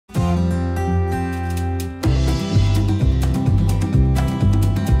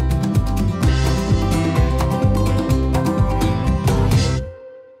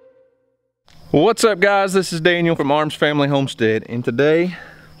What's up, guys? This is Daniel from Arms Family Homestead, and today's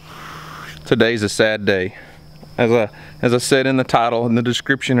a sad day. As I said in the title and the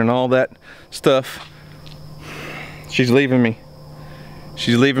description and all that stuff, she's leaving me.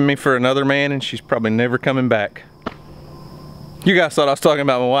 She's leaving me for another man, and she's probably never coming back. You guys thought I was talking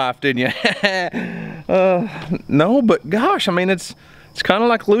about my wife, didn't you? No, but gosh, I mean, it's kind of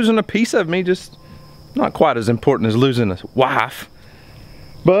like losing a piece of me, just not quite as important as losing a wife.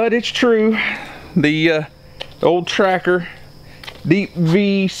 But it's true. The old tracker, Deep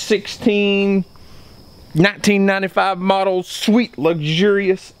V16, 1995 model, sweet,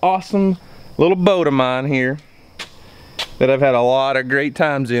 luxurious, awesome little boat of mine here that I've had a lot of great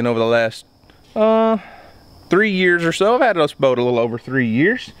times in over the last 3 years or so. I've had this boat a little over 3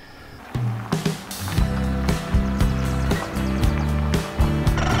 years.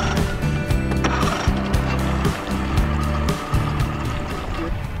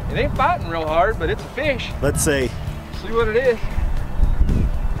 It ain't fighting real hard, but it's a fish. Let's see. See what it is.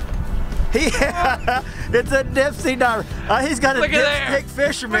 Yeah, it's a dipsy diver. He's got a dipstick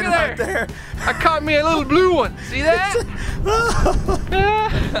fisherman right there. I caught me a little blue one. See that?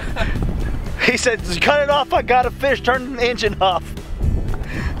 He said, cut it off, I got a fish, turn the engine off.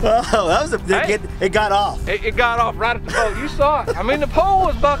 Oh, that was it got off. It got off right at the boat. You saw it. I mean, the pole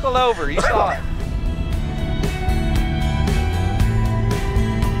was buckled over. You saw it.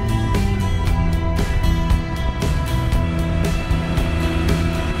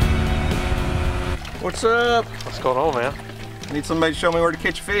 What's up? What's going on, man? Need somebody to show me where to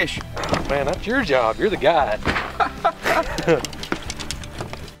catch a fish. Man, that's your job. You're the guide.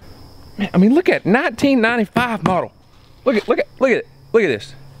 Man, I mean, look at 1995 model. Look at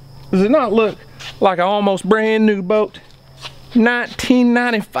this. Does it not look like an almost brand new boat?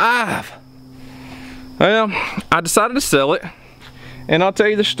 1995. Well, I decided to sell it, and I'll tell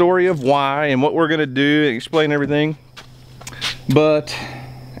you the story of why and what we're gonna do and explain everything. And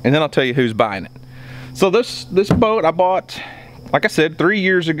then I'll tell you who's buying it. So this boat I bought, like I said, 3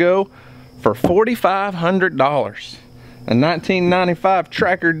 years ago for $4,500. A 1995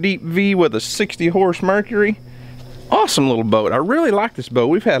 Tracker Deep V with a 60 horse Mercury. Awesome little boat. I really like this boat.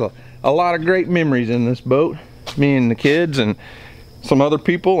 We've had a lot of great memories in this boat. Me and the kids and some other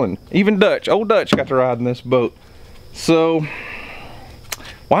people, and even Dutch. Old Dutch got to ride in this boat. So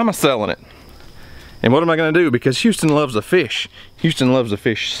why am I selling it? And what am I gonna do? Because Houston loves the fish. Houston loves the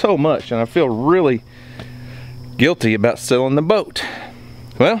fish so much, and I feel really guilty about selling the boat.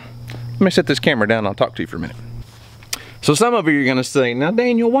 Well, let me set this camera down and I'll talk to you for a minute. So some of you are gonna say, now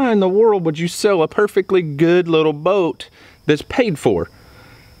Daniel, why in the world would you sell a perfectly good little boat that's paid for?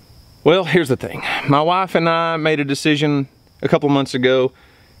 Well, here's the thing. My wife and I made a decision a couple months ago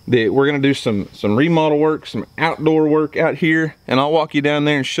that we're gonna do some remodel work, some outdoor work out here, and I'll walk you down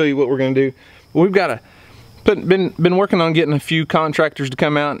there and show you what we're gonna do. We've got been working on getting a few contractors to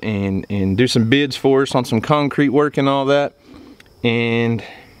come out and do some bids for us on some concrete work and all that. And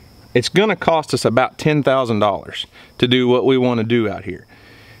it's gonna cost us about $10,000 to do what we wanna do out here.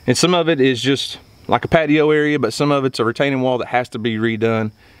 And some of it is just like a patio area, but some of it's a retaining wall that has to be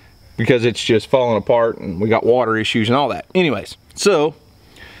redone because it's just falling apart and we got water issues and all that. Anyways, so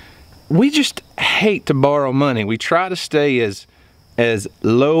we just hate to borrow money. We try to stay as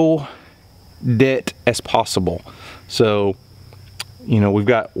low debt as possible. So, you know, we've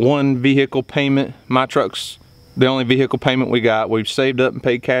got one vehicle payment. My truck's the only vehicle payment we got. We've saved up and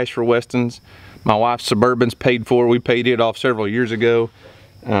paid cash for Weston's. My wife's Suburban's paid for. We paid it off several years ago.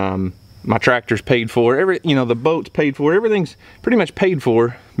 My tractor's paid for. The boat's paid for. Everything's pretty much paid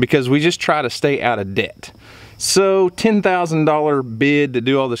for because we just try to stay out of debt. So $10,000 bid to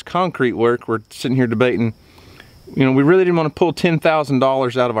do all this concrete work. We're sitting here debating, you know, we really didn't want to pull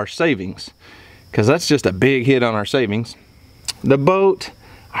 $10,000 out of our savings because that's just a big hit on our savings. The boat,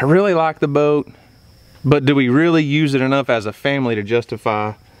 I really like the boat, but do we really use it enough as a family to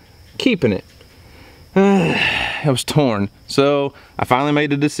justify keeping it? It was torn. So I finally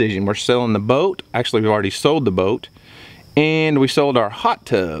made a decision. We're selling the boat. Actually, we've already sold the boat, and we sold our hot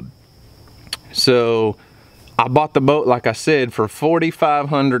tub. So I bought the boat, like I said, for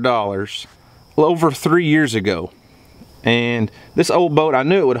 $4,500 over 3 years ago. And this old boat, I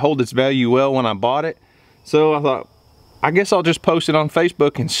knew it would hold its value well when I bought it. So I thought, I guess I'll just post it on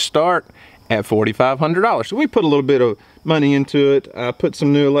Facebook and start at $4,500. So we put a little bit of money into it. I put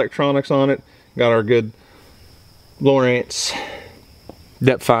some new electronics on it. Got our good Lawrence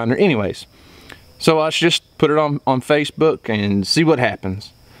depth finder. Anyways, so let's just put it on Facebook and see what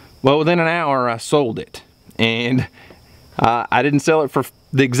happens. Well, within an hour, I sold it. And I didn't sell it for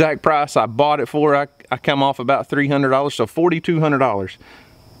the exact price I bought it for. I come off about $300, so $4,200.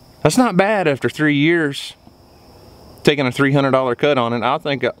 That's not bad after 3 years. Taking a $300 cut on it. I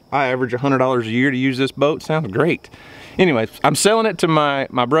think I average $100 a year to use this boat. Sounds great. Anyways, I'm selling it to my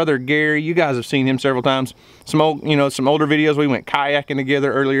brother Gary. You guys have seen him several times. Some old, some older videos. We went kayaking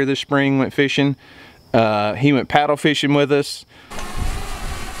together earlier this spring, went fishing. He went paddle fishing with us.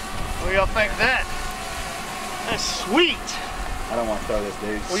 What do y'all think of that? That's sweet. I don't want to throw this,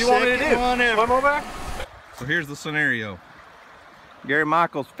 dude. What do you want me to do? Swim over back? So here's the scenario. Gary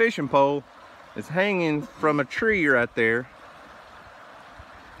Michael's fishing pole is hanging from a tree right there.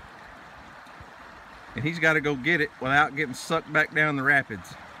 And he's got to go get it without getting sucked back down the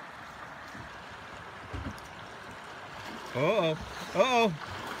rapids. Uh-oh. Uh-oh.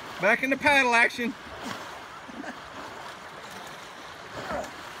 Back into paddle action.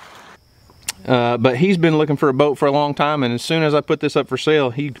 But he's been looking for a boat for a long time, and as soon as I put this up for sale,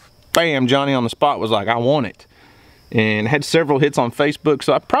 he, bam, Johnny on the spot was like, I want it. And had several hits on Facebook,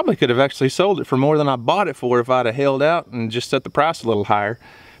 so I probably could have actually sold it for more than I bought it for if I'd have held out and just set the price a little higher.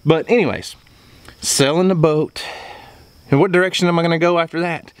 But anyways, selling the boat. And what direction am I gonna go after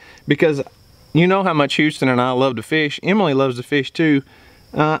that? Because you know how much Houston and I love to fish. Emily loves to fish too.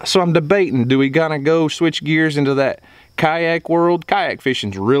 So I'm debating, do we gotta go switch gears into that kayak world? Kayak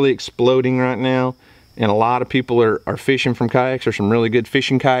fishing's really exploding right now, and a lot of people are fishing from kayaks. There's some really good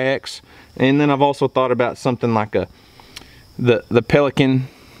fishing kayaks. And then I've also thought about something like the Pelican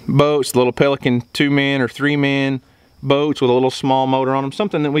boats, the little Pelican 2-man or 3-man boats with a little small motor on them,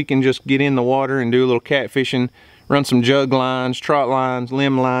 something that we can just get in the water and do a little catfishing, run some jug lines, trot lines,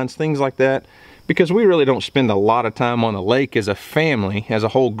 limb lines, things like that. Because we really don't spend a lot of time on the lake as a family, as a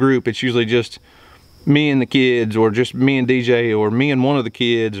whole group. It's usually just me and the kids, or just me and DJ, or me and one of the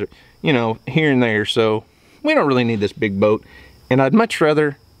kids, or, here and there. So we don't really need this big boat, and I'd much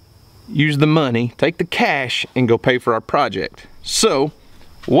rather use the money, take the cash, and go pay for our project. So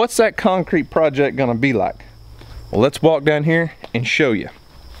what's that concrete project gonna be like? Well, let's walk down here and show you.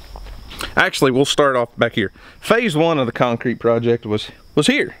 Actually, we'll start off back here. Phase 1 of the concrete project was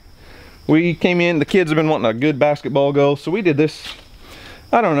here. We came in, the kids have been wanting a good basketball goal, so we did this,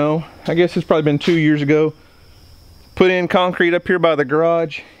 I don't know, I guess it's probably been 2 years ago. Put in concrete up here by the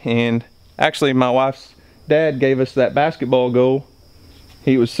garage, and actually my wife's dad gave us that basketball goal.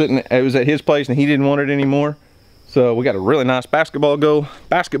 It was at his place and he didn't want it anymore. So we got a really nice basketball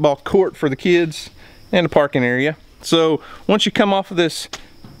court for the kids, and a parking area. So once you come off of this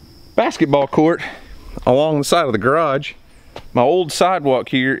basketball court along the side of the garage, my old sidewalk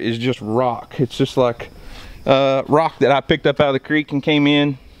here is just rock. It's just like rock that I picked up out of the creek and came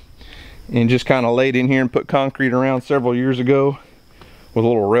in and just kind of laid in here and put concrete around several years ago with a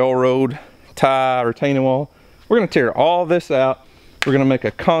little railroad tie retaining wall. We're gonna tear all this out. We're gonna make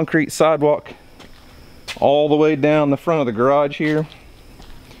a concrete sidewalk all the way down the front of the garage here.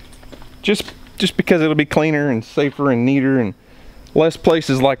 Just because it'll be cleaner and safer and neater, and less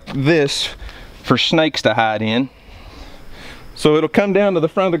places like this for snakes to hide in. So it'll come down to the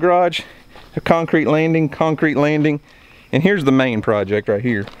front of the garage, a concrete landing, and here's the main project right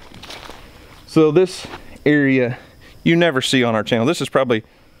here. So this area you never see on our channel. This is probably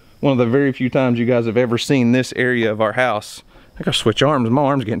one of the very few times you guys have ever seen this area of our house. I gotta switch arms, my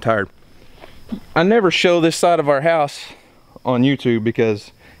arm's getting tired. I never show this side of our house on YouTube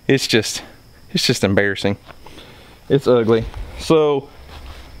because it's just embarrassing. It's ugly. So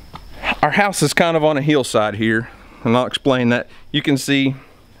our house is kind of on a hillside here, and I'll explain that. You can see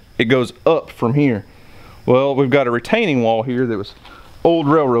it goes up from here. Well, we've got a retaining wall here that was old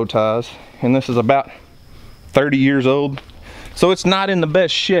railroad ties, and this is about 30 years old. So it's not in the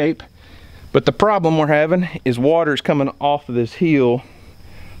best shape, but the problem we're having is water's coming off of this hill,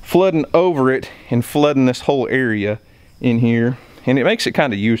 flooding over it and flooding this whole area in here, and it makes it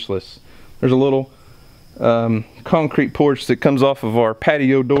kind of useless. There's a little concrete porch that comes off of our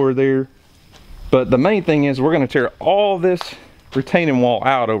patio door there, but the main thing is we're going to tear all this retaining wall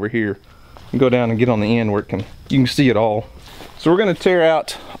out over here and go down and get on the end where you can see it all. So we're going to tear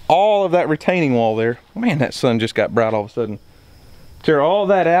out all of that retaining wall there. Man, that sun just got bright all of a sudden. Tear all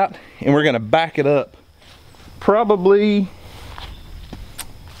that out, and we're going to back it up probably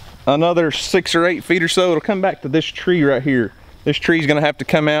another 6 or 8 feet or so. It'll come back to this tree right here. This tree's going to have to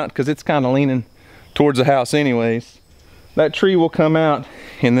come out because it's kind of leaning towards the house anyways. That tree will come out,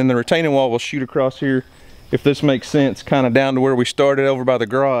 and then the retaining wall will shoot across here, if this makes sense, kind of down to where we started over by the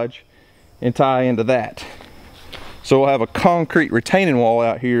garage, and tie into that. So we'll have a concrete retaining wall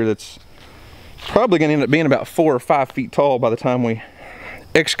out here that's probably going to end up being about 4 or 5 feet tall by the time we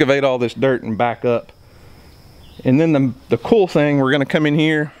excavate all this dirt and back up. And then the cool thing, we're going to come in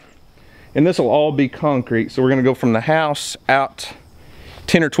here, and this will all be concrete. So we're going to go from the house out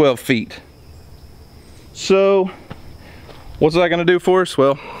 10 or 12 feet. So what's that gonna do for us?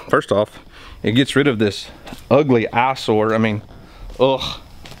 Well, first off, it gets rid of this ugly eyesore. I mean, ugh,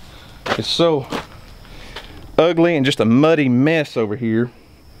 it's so ugly and just a muddy mess over here.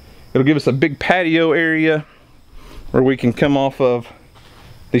 It'll give us a big patio area where we can come off of.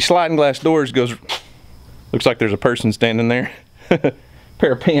 These sliding glass doors goes, looks like there's a person standing there.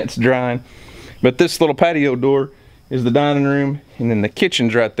 Pair of pants drying. But this little patio door is the dining room, and then the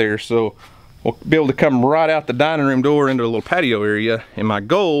kitchen's right there. So we'll be able to come right out the dining room door into a little patio area. And my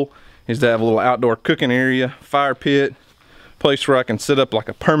goal is to have a little outdoor cooking area, fire pit, place where I can set up like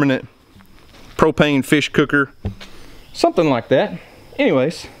a permanent propane fish cooker, something like that.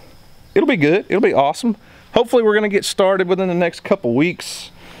 Anyways, it'll be good. It'll be awesome. Hopefully we're gonna get started within the next couple weeks.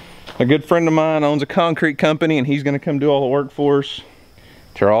 A good friend of mine owns a concrete company, and he's gonna come do all the work for us,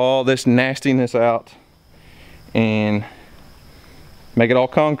 tear all this nastiness out and make it all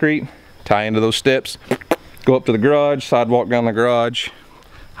concrete, tie into those steps, go up to the garage, sidewalk down the garage.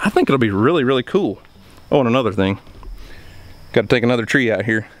 I think it'll be really, really cool. Oh, and another thing, got to take another tree out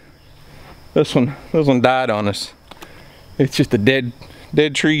here. This one died on us. It's just a dead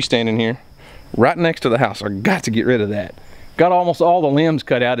tree standing here right next to the house. I got to get rid of that. Got almost all the limbs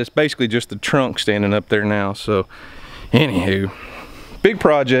cut out. It's basically just the trunk standing up there now. So anywho, big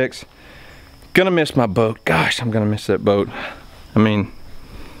projects. Gonna miss my boat. Gosh, I'm gonna miss that boat. I mean,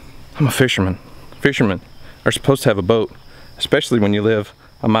 I'm a fisherman. Fishermen are supposed to have a boat, especially when you live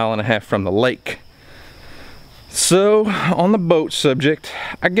a mile and a half from the lake. So on the boat subject,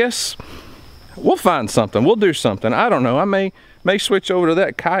 I guess we'll find something. We'll do something. I don't know. I may switch over to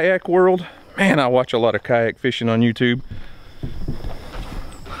that kayak world. Man, I watch a lot of kayak fishing on YouTube.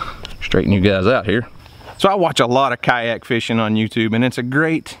 Straighten you guys out here. So I watch a lot of kayak fishing on YouTube, and it's a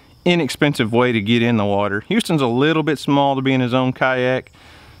great, inexpensive way to get in the water. Houston's a little bit small to be in his own kayak,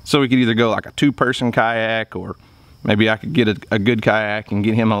 so we could either go like a 2-person kayak, or maybe I could get a good kayak and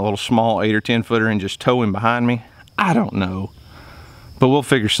get him a little small 8 or 10 footer and just tow him behind me. I don't know, but we'll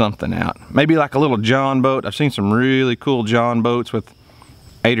figure something out. Maybe like a little John boat. I've seen some really cool John boats with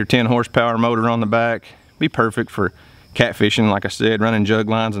 8 or 10 horsepower motor on the back. Be perfect for catfishing, like I said, running jug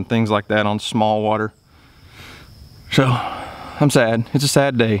lines and things like that on small water. So I'm sad. It's a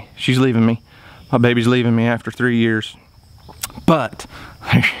sad day. She's leaving me. My baby's leaving me after 3 years. But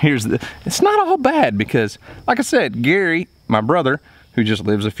it's not all bad, because like I said, Gary, my brother, who just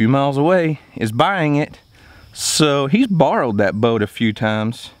lives a few miles away, is buying it. So he's borrowed that boat a few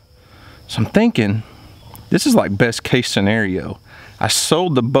times. So I'm thinking this is like best case scenario. I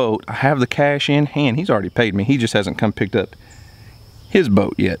sold the boat, I have the cash in hand. He's already paid me. He just hasn't come picked up his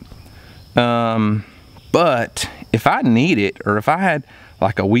boat yet. But if I need it, or if I had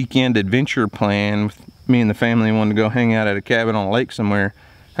like a weekend adventure plan with me and the family and wanted to go hang out at a cabin on a lake somewhere,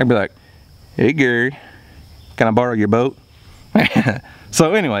 I'd be like, hey Gary, can I borrow your boat?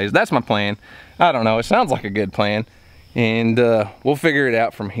 So anyways, that's my plan. I don't know, it sounds like a good plan, and we'll figure it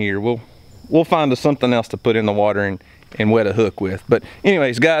out from here. We'll find something else to put in the water and wet a hook with. But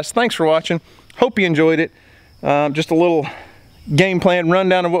anyways, guys, thanks for watching. Hope you enjoyed it. Just a little game plan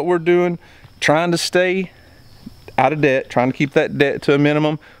rundown of what we're doing. Trying to stay out of debt, trying to keep that debt to a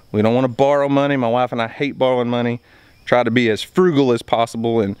minimum. We don't want to borrow money. My wife and I hate borrowing money. Try to be as frugal as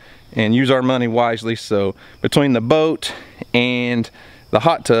possible and use our money wisely. So between the boat and the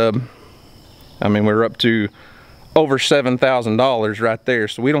hot tub, I mean, we're up to over $7,000 right there.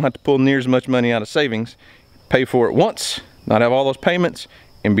 So we don't have to pull near as much money out of savings. Pay for it once, not have all those payments,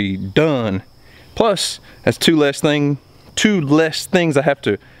 and be done. Plus, that's two less things I have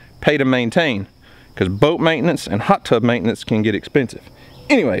to pay to maintain, because boat maintenance and hot tub maintenance can get expensive.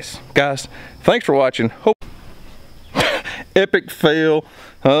 Anyways, guys, thanks for watching. Hope epic fail.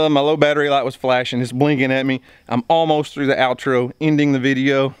 My low battery light was flashing. It's blinking at me. I'm almost through the outro, ending the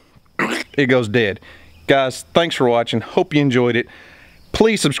video. It goes dead. Guys, thanks for watching. Hope you enjoyed it.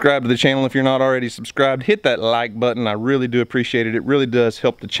 Please subscribe to the channel if you're not already subscribed. Hit that like button. I really do appreciate it. It really does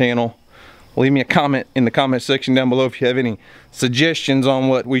help the channel. Leave me a comment in the comment section down below if you have any suggestions on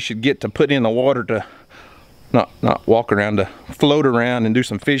what we should get to put in the water to not walk around, to float around and do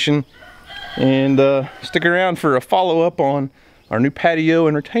some fishing. And stick around for a follow-up on our new patio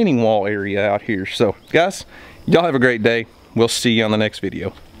and retaining wall area out here. So guys, y'all have a great day. We'll see you on the next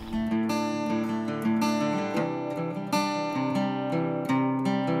video.